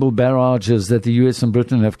multiple barrages that the US and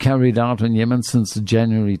Britain have carried out on Yemen since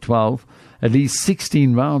January 12, at least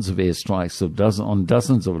 16 rounds of airstrikes on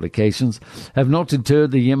dozens of locations, have not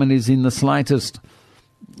deterred the Yemenis in the slightest.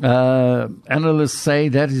 Analysts say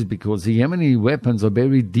that is because the Yemeni weapons are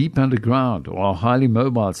buried deep underground or are highly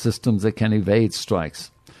mobile systems that can evade strikes.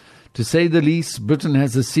 To say the least, Britain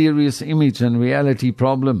has a serious image and reality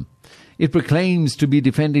problem. It proclaims to be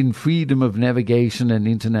defending freedom of navigation and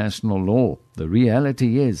international law. The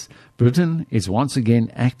reality is, Britain is once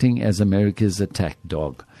again acting as America's attack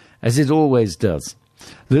dog, as it always does.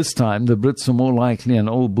 This time, the Brits are more likely an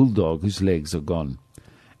old bulldog whose legs are gone.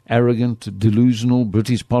 Arrogant, delusional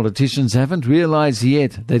British politicians haven't realized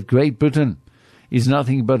yet that Great Britain is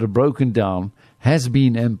nothing but a broken down,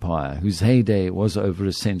 has-been empire whose heyday was over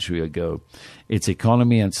a century ago. Its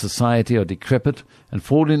economy and society are decrepit and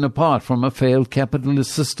falling apart from a failed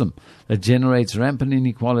capitalist system that generates rampant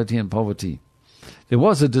inequality and poverty. There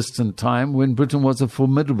was a distant time when Britain was a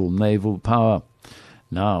formidable naval power.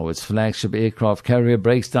 Now its flagship aircraft carrier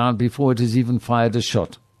breaks down before it has even fired a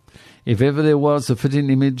shot. If ever there was a fitting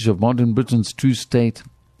image of modern Britain's true state,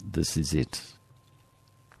 this is it.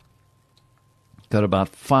 Got about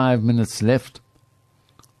 5 minutes left.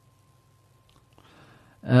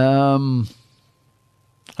 Let's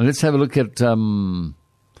have a look at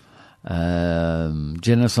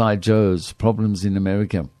Genocide Joe's problems in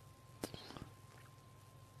America.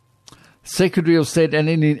 Secretary of State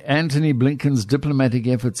Antony Blinken's diplomatic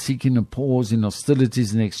efforts seeking a pause in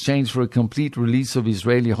hostilities in exchange for a complete release of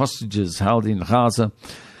Israeli hostages held in Gaza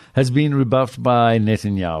has been rebuffed by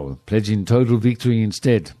Netanyahu, pledging total victory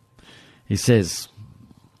instead. He says,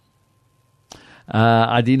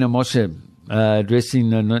 Adina Moshe, addressing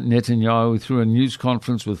Netanyahu through a news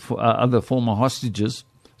conference with other former hostages,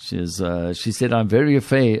 she said, I'm very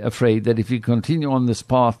afraid that if you continue on this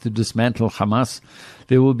path to dismantle Hamas,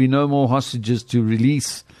 there will be no more hostages to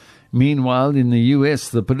release. Meanwhile, in the U.S.,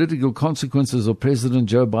 the political consequences of President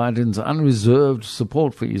Joe Biden's unreserved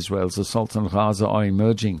support for Israel's assault on Gaza are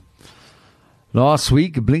emerging. Last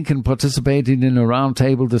week, Blinken participated in a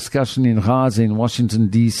roundtable discussion in Gaza in Washington,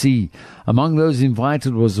 D.C. Among those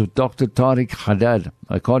invited was Dr. Tariq Haddad,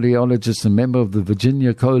 a cardiologist and member of the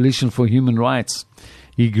Virginia Coalition for Human Rights.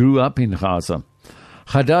 He grew up in Gaza.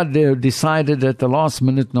 Haddad decided at the last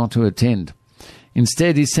minute not to attend.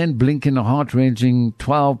 Instead, he sent Blinken a heart-wrenching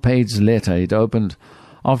 12-page letter. It opened,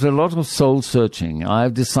 after a lot of soul-searching, I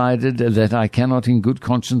have decided that I cannot in good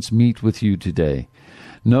conscience meet with you today.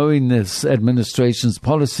 Knowing this administration's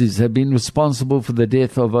policies have been responsible for the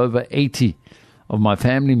death of over 80 of my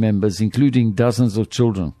family members, including dozens of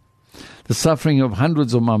children. The suffering of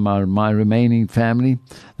hundreds of my remaining family,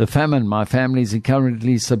 the famine my family is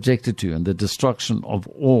currently subjected to, and the destruction of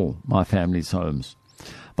all my family's homes.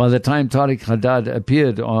 By the time Tariq Haddad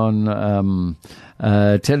appeared on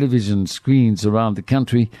television screens around the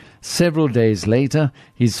country, several days later,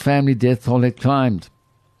 his family death toll had climbed.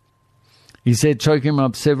 He said, choking him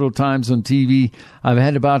up several times on TV, I've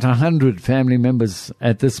had about 100 family members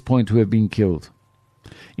at this point who have been killed,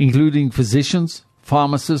 including physicians,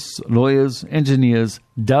 pharmacists, lawyers, engineers,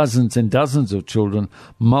 dozens and dozens of children,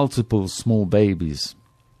 multiple small babies.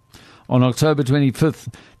 On October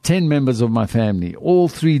 25th, 10 members of my family, all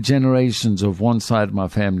 3 generations of one side of my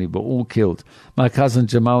family, were all killed. My cousin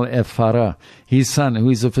Jamal El-Farah, his son, who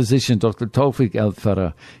is a physician, Dr. Tawfiq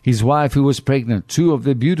El-Farah, his wife, who was pregnant, 2 of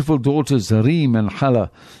their beautiful daughters, Reem and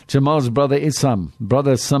Hala, Jamal's brother Isam,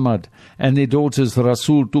 brother Samad, and their daughters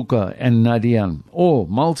Rasul Tuka and Nadian, all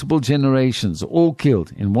multiple generations, all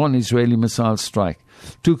killed in one Israeli missile strike.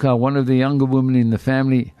 Tuka, one of the younger women in the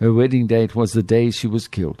family, her wedding date was the day she was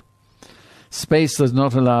killed. Space does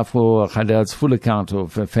not allow for Haddad's full account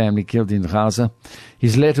of a family killed in Gaza.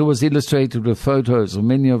 His letter was illustrated with photos of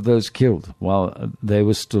many of those killed while they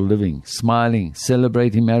were still living, smiling,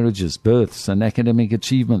 celebrating marriages, births, and academic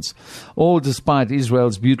achievements, all despite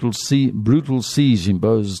Israel's brutal siege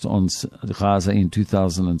imposed on Gaza in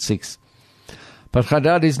 2006. But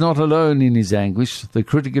Haddad is not alone in his anguish. The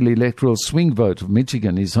critical electoral swing vote of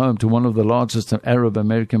Michigan is home to one of the largest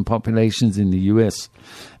Arab-American populations in the U.S.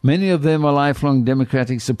 Many of them are lifelong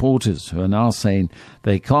Democratic supporters who are now saying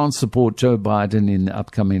they can't support Joe Biden in the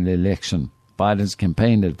upcoming election. Biden's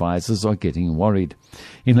campaign advisors are getting worried.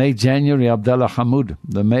 In late January, Abdullah Hammoud,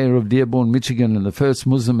 the mayor of Dearborn, Michigan, and the first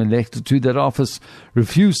Muslim elected to that office,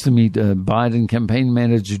 refused to meet Biden campaign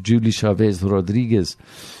manager Julie Chavez Rodriguez.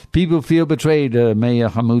 People feel betrayed, Mayor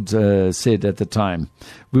Hammoud said at the time.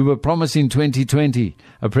 We were promised in 2020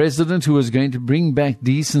 a president who was going to bring back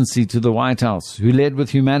decency to the White House, who led with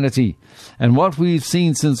humanity. And what we've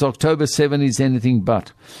seen since October 7 is anything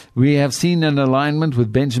but. We have seen an alignment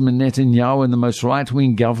with Benjamin Netanyahu and the most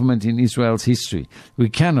right-wing government in Israel's history. We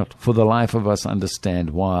cannot, for the life of us, understand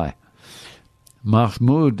why.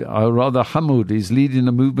 Hammoud is leading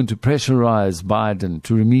a movement to pressurize Biden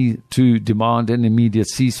to demand an immediate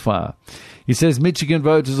ceasefire. He says Michigan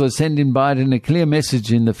voters are sending Biden a clear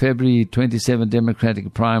message in the February 27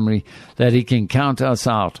 Democratic primary that he can count us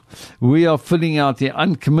out. We are filling out the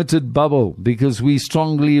uncommitted bubble because we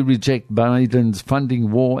strongly reject Biden's funding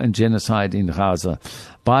war and genocide in Gaza.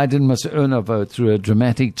 Biden must earn a vote through a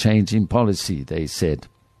dramatic change in policy, they said.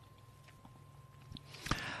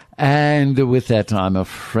 And with that, I'm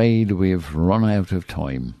afraid we've run out of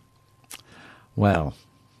time. Well,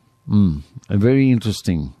 a very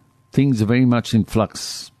interesting things are very much in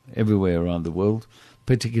flux everywhere around the world,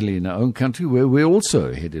 particularly in our own country, where we're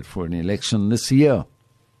also headed for an election this year.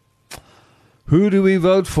 Who do we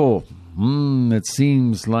vote for? It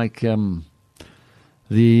seems like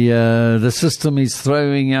the system is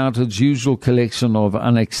throwing out its usual collection of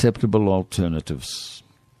unacceptable alternatives.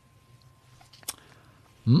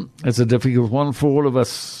 It's a difficult one for all of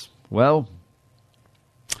us. Well,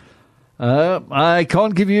 I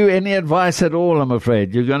can't give you any advice at all, I'm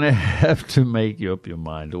afraid. You're going to have to make up your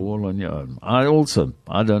mind all on your own. I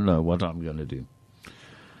don't know what I'm going to do.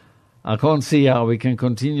 I can't see how we can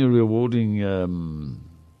continue rewarding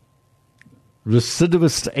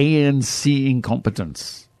recidivist ANC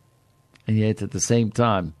incompetence. And yet at the same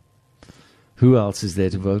time, who else is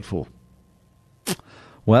there to vote for?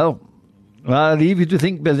 Well, I'll leave you to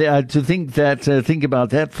think about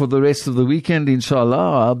that for the rest of the weekend,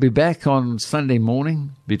 inshallah. I'll be back on Sunday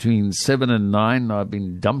morning between 7 and 9. I've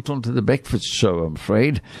been dumped onto the breakfast show, I'm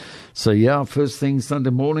afraid. So, yeah, first thing Sunday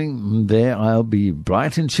morning, there I'll be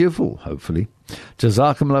bright and cheerful, hopefully.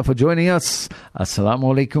 Jazakumullah for joining us. Assalamu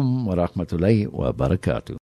alaikum wa rahmatullahi wa barakatuh.